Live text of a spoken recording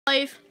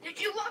Did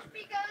you watch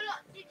me go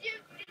live? Did you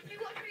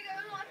watch me go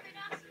live in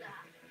Asta?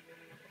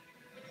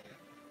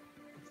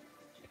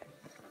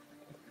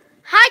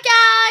 Hi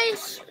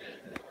guys!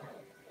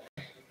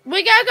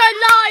 We're going to go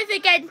live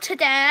again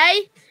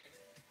today.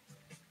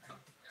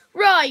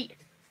 Right,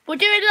 we're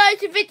doing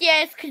loads of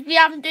videos because we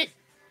haven't done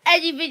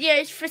any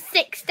videos for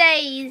 6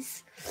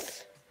 days.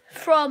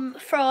 From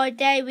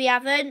Friday we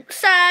haven't.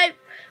 So,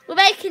 we're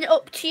making it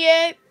up to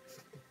you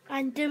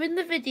and doing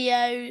the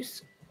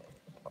videos.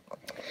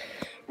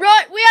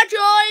 Right, we are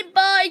joined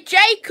by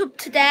Jacob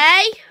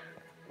today.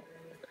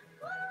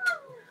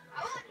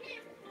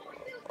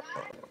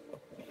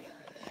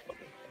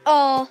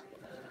 Oh,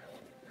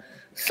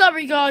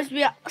 sorry guys,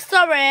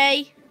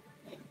 sorry.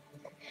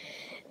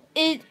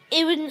 He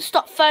wouldn't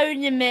stop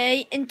phoning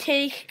me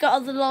until he got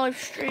on the live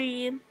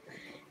stream.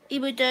 He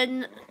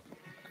wouldn't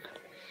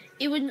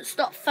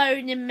stop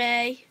phoning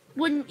me,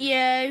 wouldn't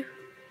you?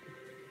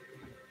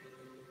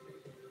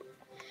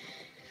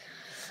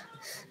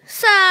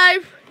 So,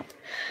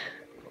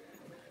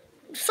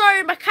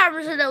 sorry my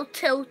camera's a little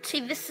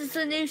tilty. This is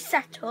a new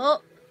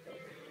setup,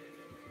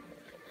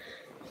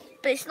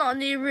 but it's not a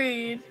new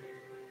room.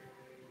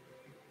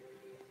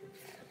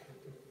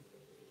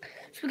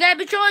 So we're going to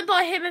be joined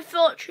by him,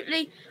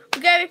 unfortunately.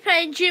 We're going to be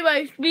playing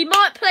duos. We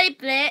might play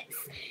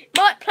Blitz,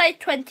 might play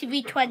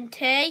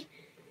 20v20,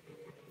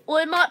 or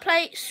we might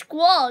play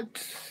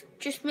squads,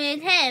 just me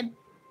and him.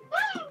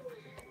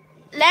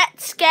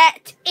 Let's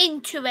get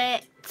into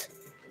it.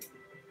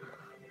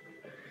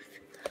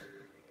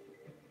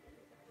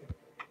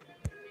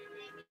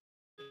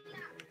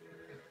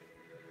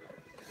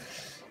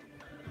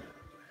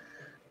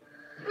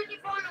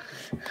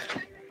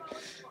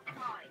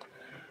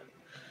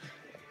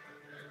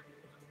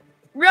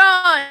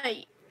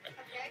 Right,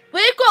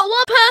 we've got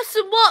one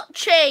person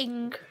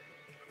watching.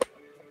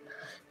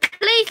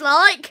 Please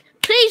like,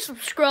 please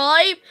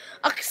subscribe.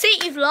 I can see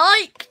you've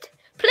liked.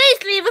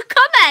 Please leave a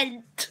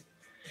comment.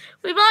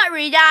 We might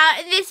read out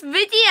in this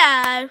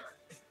video.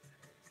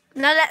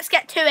 Now let's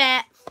get to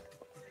it.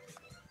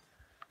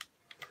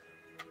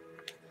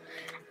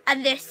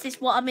 And this is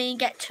what I mean,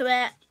 get to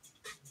it.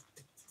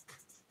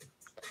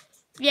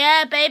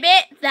 Yeah, baby,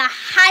 the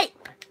hype.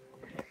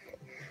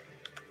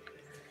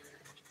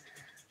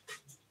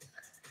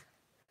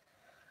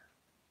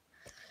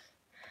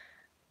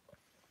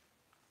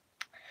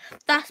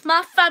 That's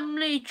my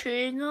family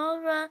tree,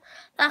 Nora.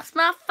 That's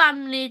my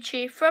family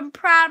tree from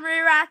primary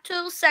right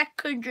till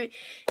secondary.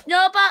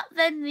 Know about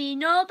them, me,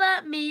 know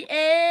about me,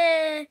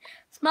 eh?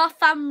 It's my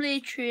family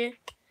tree.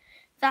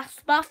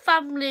 That's my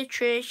family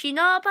tree. She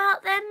know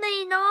about them,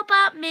 they know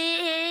about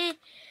me.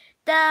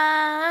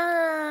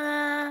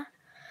 Da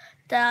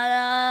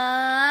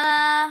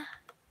da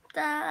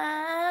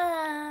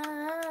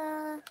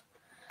da.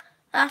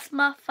 That's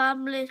my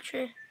family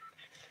tree.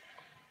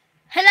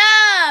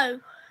 Hello.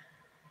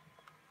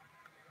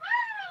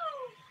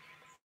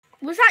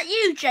 Was that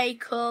you,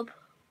 Jacob?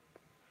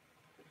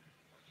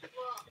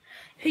 What?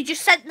 Who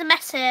just sent the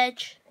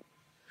message?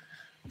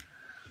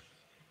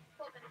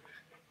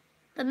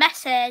 The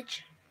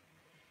message.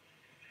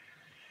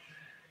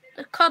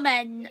 The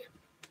comment.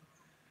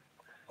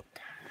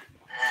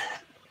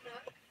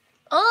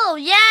 Oh,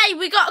 yay,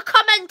 we got a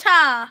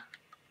commenter.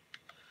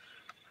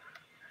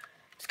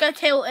 Let's go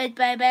tilted,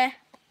 baby.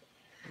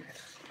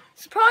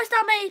 Surprised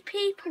how many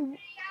people.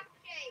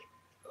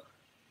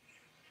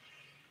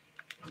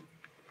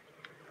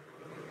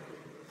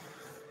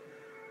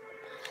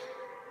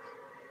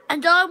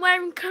 And I'm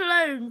wearing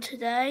cologne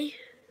today.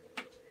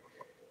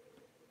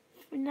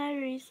 For no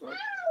reason.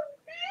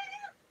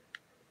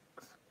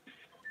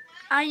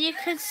 And you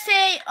can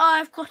see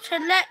I've got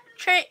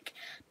electric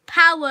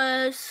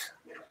powers.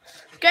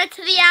 Go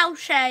to the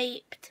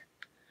L-shaped.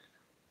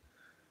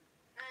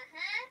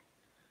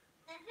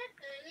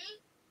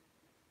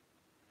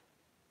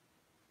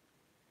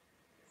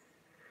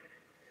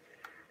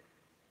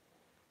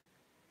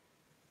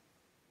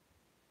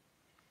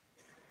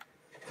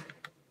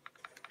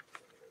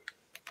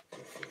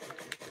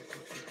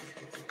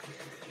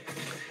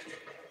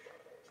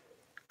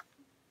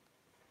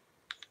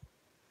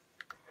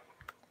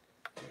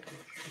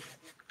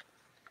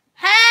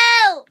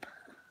 Help!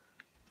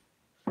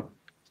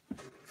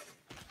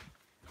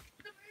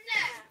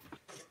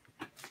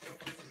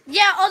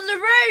 Yeah, on the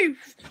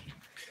roof.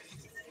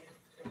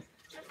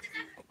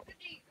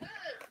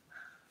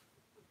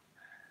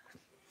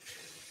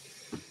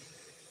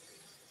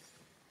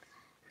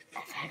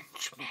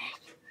 Avenge me.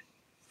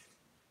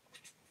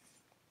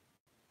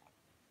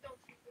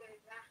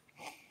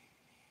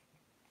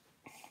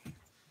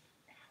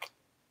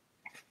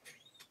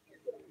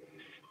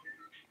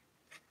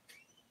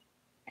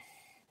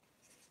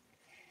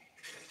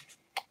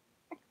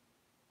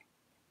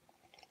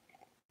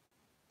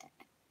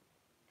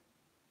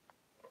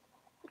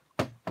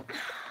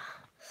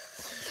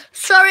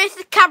 Sorry if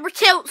the camera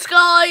tilts,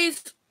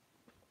 guys.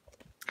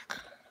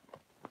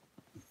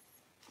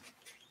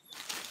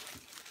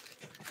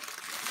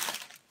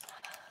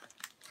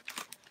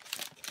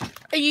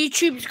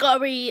 YouTube's got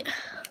to eat.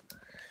 How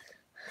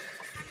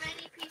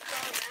many people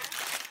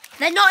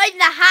They're not in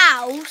the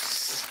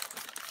house.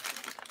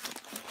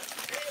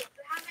 Wait,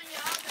 but how many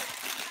are there?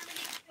 How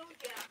many killed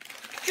you?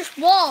 Just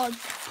one.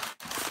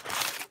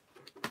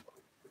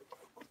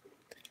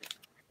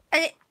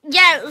 And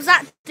yeah, it was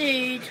that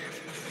dude.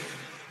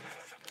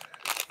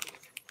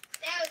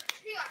 There were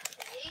two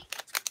actually.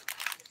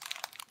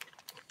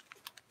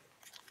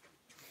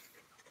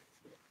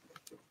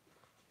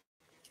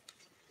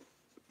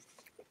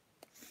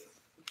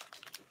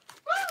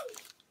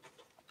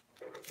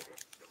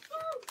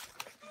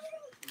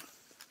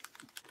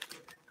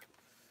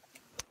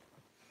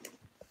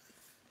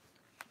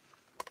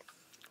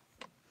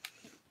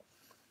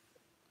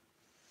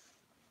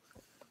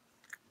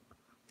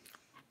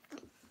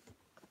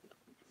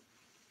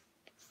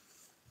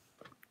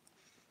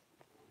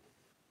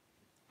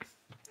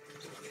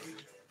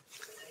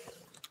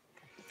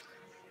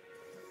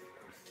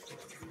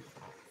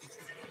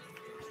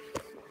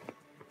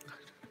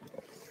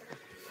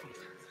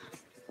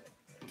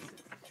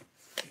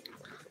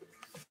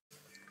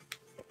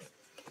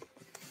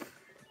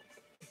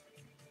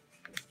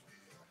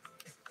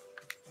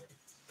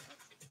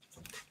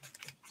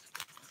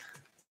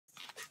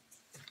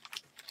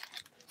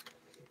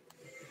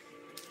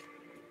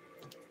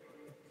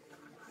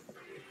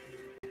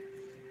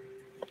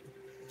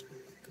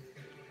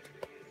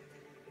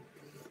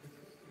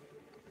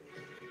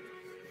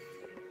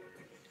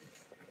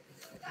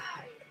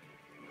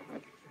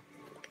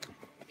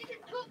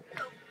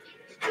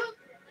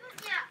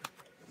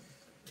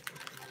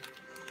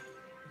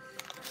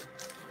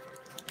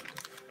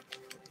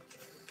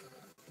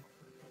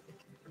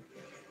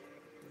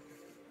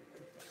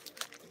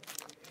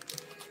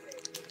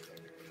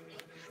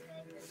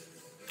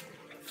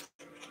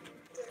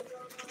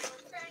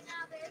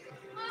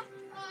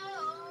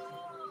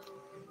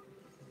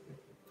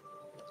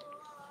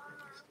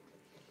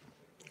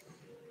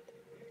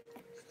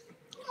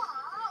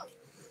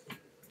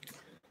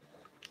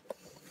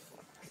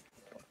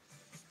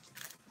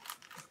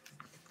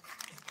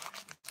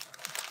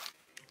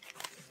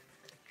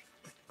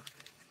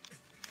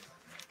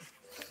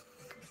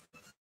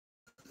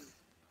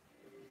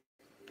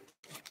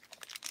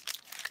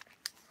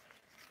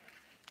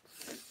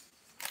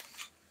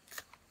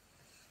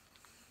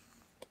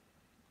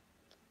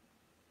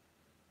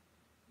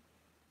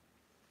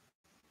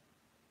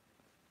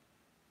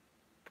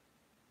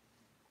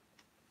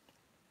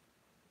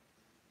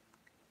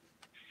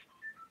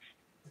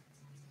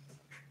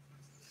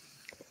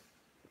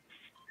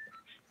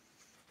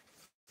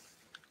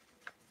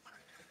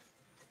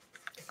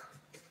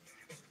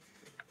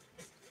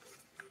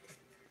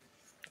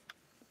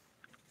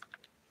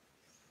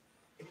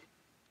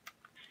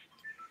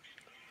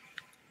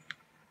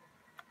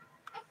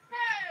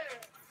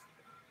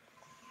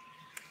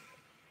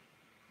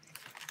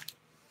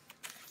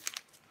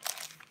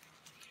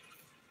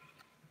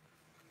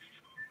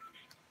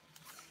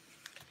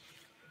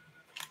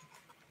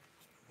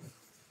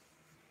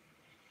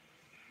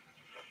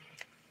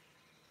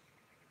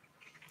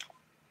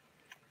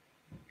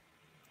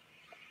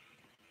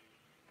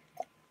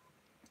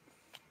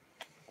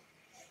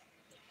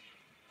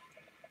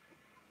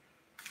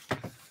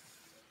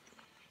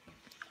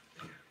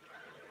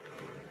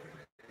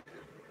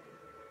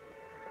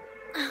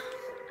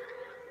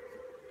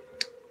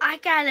 I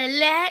got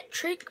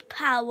electric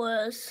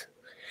powers.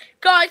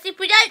 Guys, if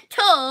we don't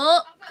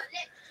talk,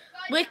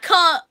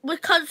 we're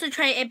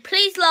concentrating.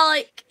 Please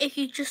like if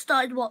you just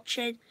started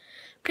watching.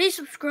 Please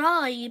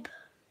subscribe.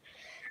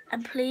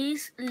 And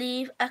please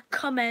leave a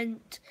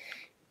comment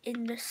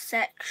in the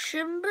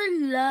section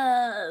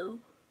below,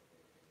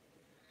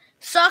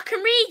 so I can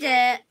read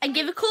it and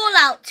give a call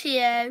out to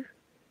you.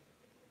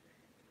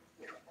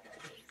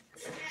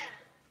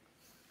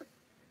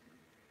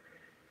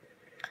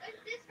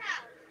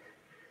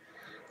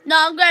 No,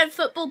 I'm going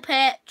football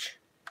pitch.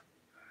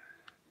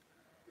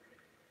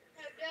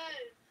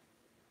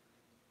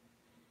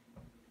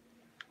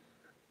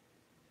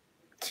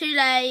 Too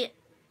late.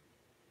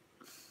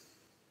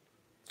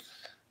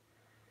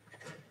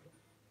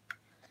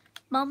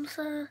 Mum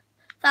said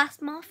that's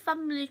my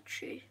family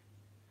tree.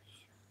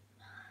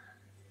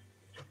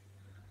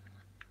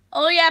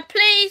 Oh yeah,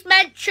 please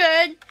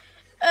mention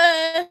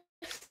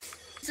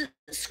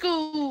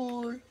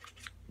school.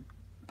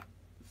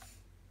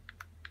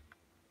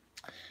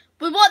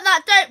 We want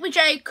that, don't we,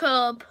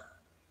 Jacob?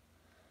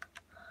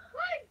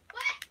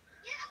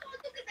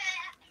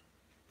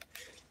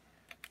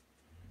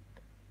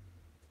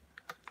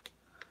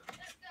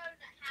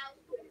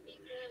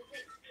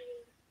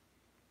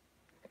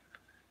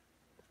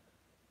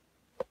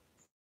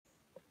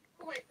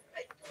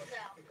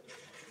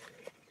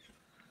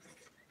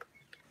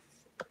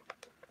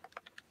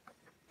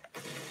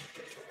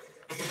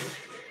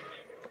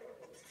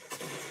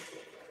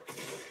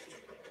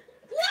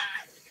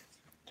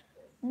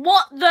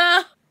 What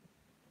the?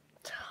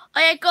 Oh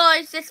yeah,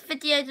 guys, this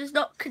video does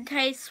not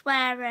contain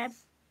swearing.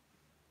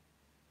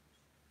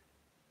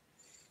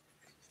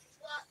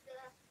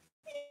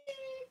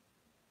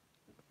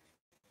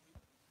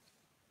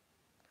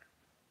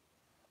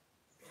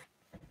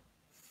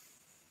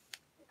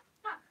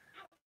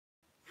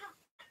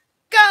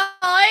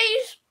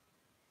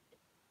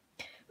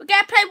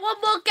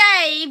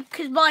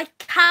 because my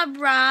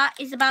camera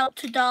is about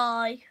to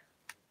die.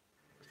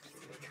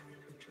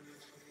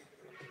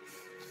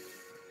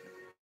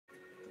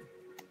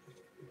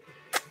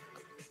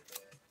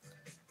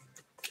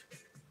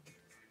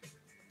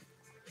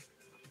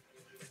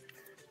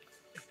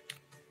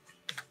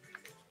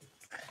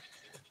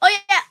 Oh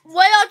yeah,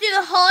 when I do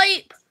the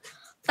hype,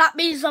 that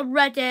means I'm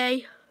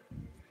ready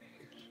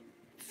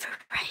for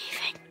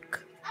raving.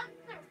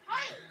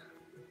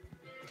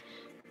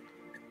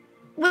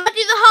 When I do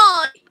the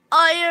hype,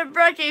 I am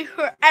ready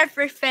for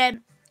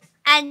everything.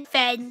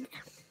 Anything.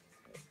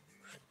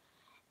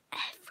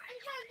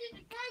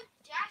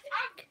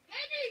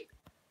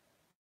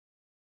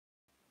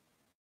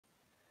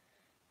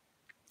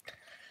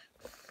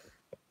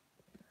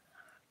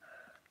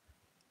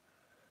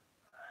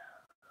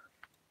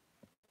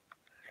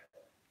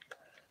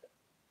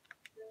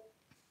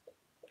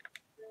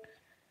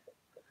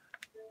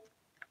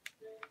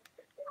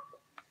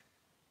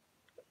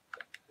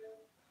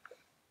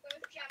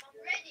 I'm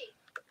ready.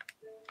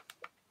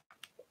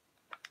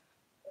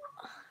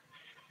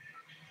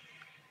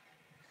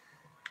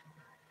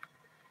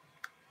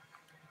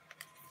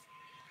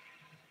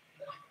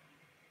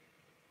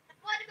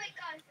 By the way,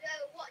 guys,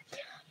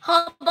 watching.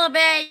 Hi,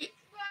 Bobby.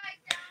 Right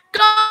down.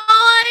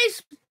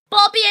 Guys,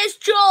 Bobby has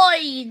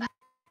joined.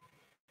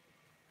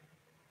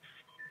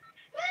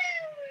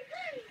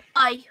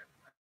 Hi.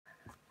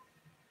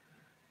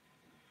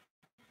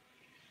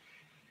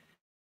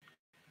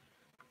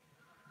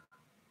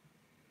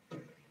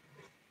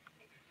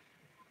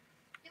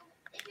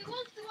 If you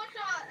want to watch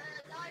our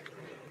live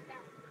stream,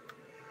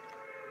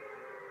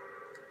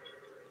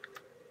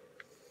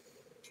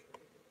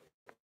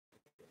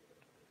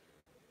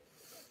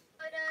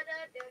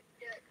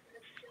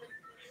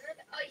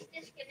 oh, it's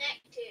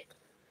disconnected.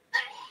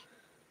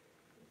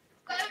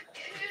 Go to.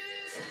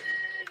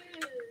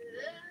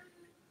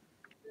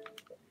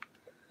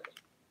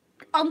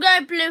 I'm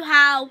going blue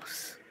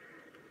house.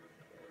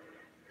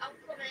 I'm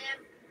coming.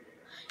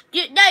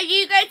 You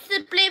go to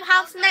the blue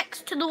house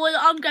next to the one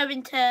that I'm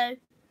going to.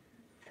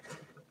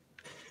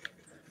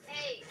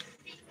 Hey,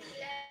 speak me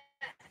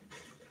left.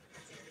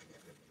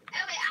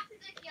 Oh wait, after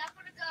this, yeah, I'm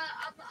gonna go.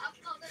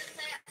 I'm not gonna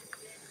say after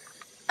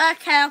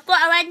this. Okay, I've got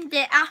to end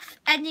it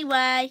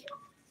anyway.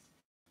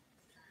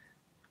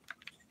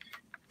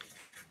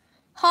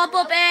 Hi,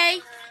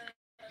 Bobby.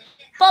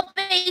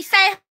 Bobby,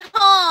 say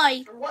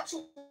hi. I'm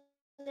watching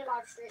the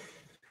live stream.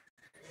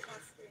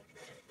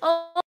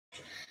 Oh,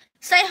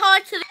 say hi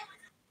to the...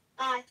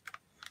 Hi.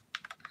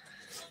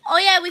 Oh,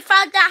 yeah, we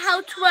found out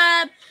how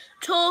to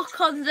talk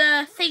on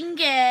the thingy.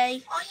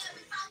 Do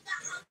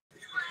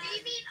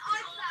you mean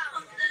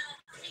iCloud?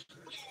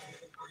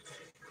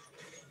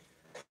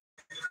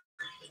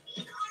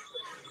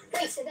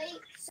 Wait, so they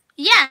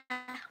Yeah.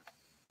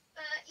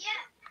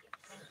 Yeah.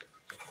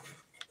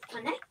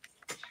 connect?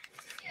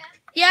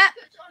 Yeah.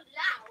 Put it on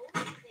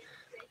loud.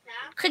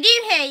 Now. Can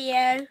you hear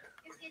you?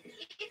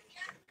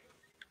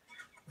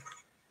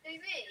 Do me?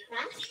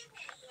 Huh?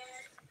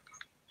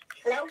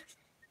 Hello?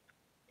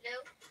 Hello?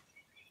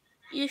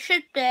 You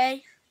should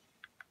be.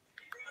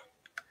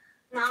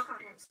 No, I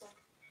can't understand.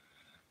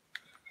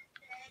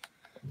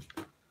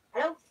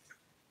 Hello?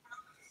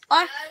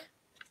 I... Hello?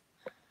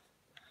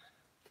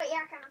 But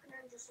yeah, I can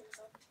understand.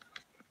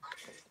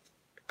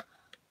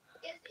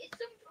 It's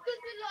some because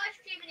we're live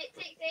streaming, it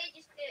takes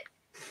ages to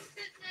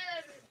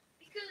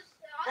because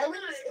I Owen's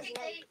don't know, it is takes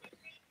late. ages.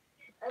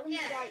 Owen's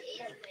Yeah, right, it is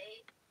late.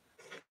 late.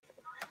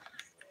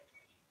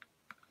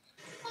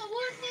 Oh,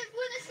 what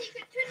the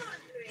secret tunnel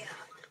area?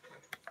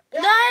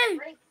 Yeah, No.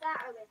 break that,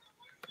 Owen.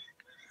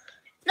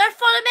 No,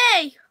 follow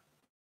me.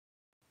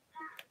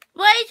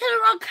 Way to the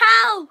wrong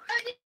cow. Oh,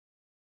 this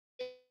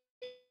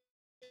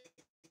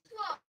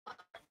what?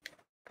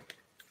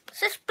 It's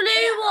this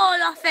blue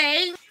one, I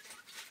think.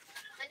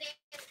 My name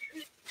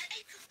is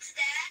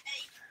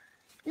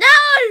No!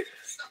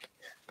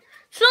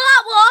 It's not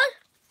that one.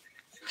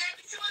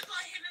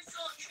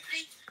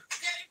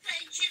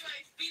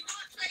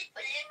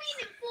 What do you mean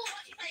in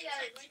 40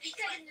 videos? When you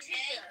said in the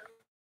video.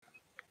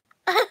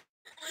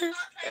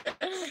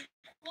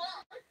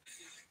 What?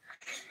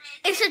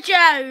 It's a joke.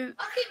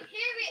 I can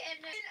hear it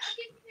and I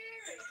can hear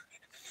it.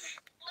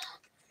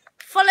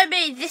 Follow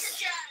me.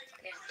 This.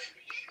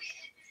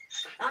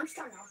 I'm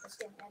starting off this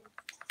game again.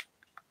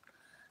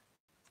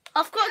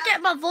 I've got to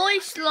get my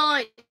voice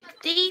like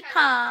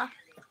deeper.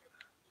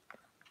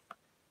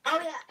 Oh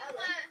yeah,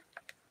 Owen.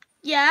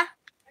 Yeah.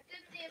 I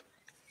didn't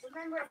do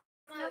Remember, if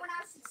no one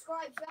else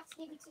subscribes, you have to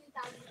give me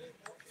 2,000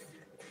 people.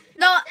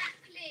 No,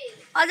 exactly.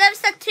 I never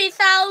said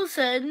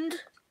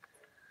 2,000.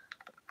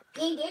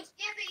 He did.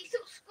 Yeah, but he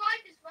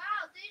subscribed as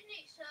well, didn't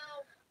he? So.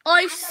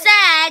 I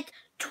said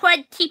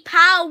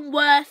 £20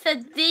 worth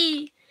of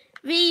the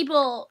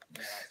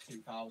V-Bucks. Yeah,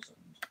 2,000.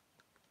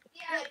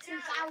 Yeah, Yeah,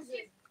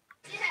 2,000.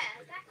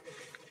 Yeah, exactly.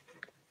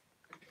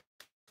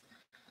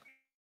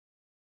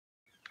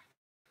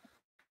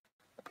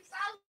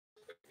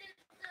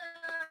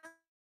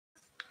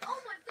 Oh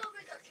my god,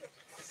 we got tricked.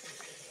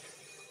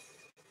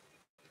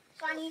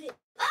 So I need it.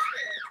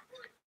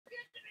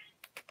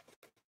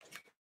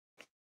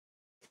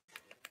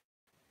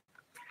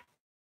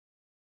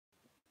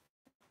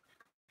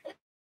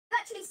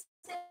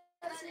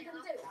 you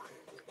gonna do that?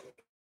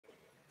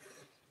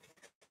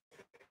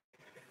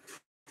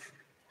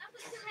 That's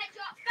what you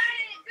headshot.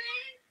 Bang,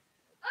 bang.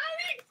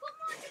 Owen, come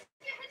on,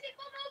 you hit it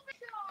from over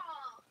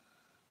shot.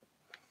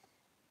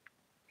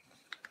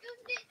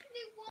 Just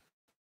literally one.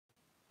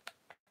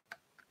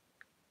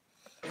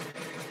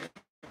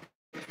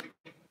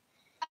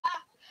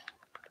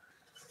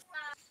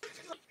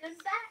 Come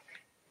back.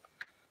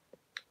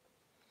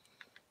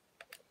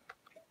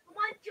 Come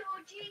on,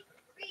 Georgie.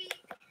 Read.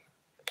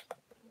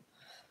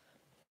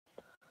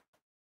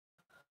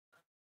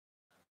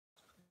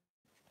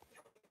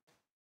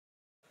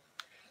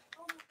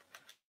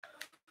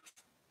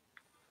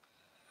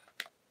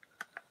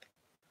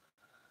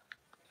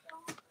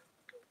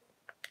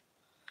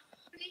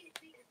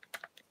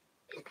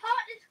 His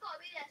partner's got to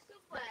be there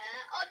somewhere.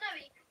 Oh no,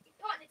 his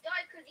partner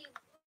died because he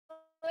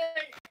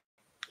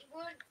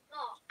weren't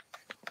not.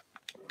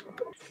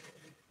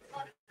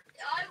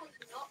 I was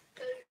not,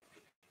 so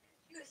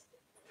he was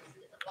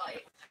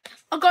alive.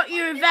 I got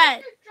your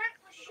revenge. Drank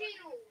my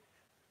shield.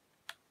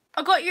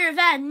 I got your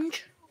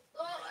revenge.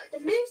 The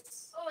new,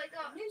 Oh my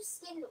god. new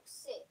skin looks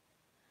sick.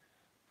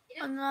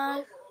 You Oh know, no.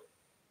 horrible.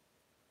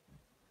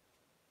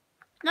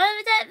 No,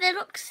 they don't. They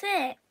look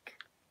sick.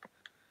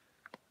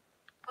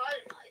 I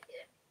don't like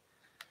it.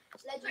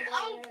 It's legendary.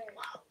 Oh,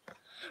 wow.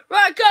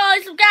 Right,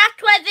 guys, I'm going to have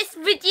to end this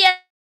video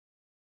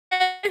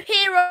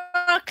here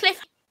on a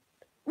cliff.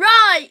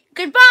 Right,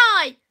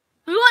 goodbye.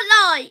 We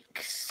want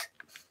likes.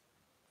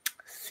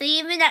 See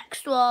you in the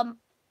next one.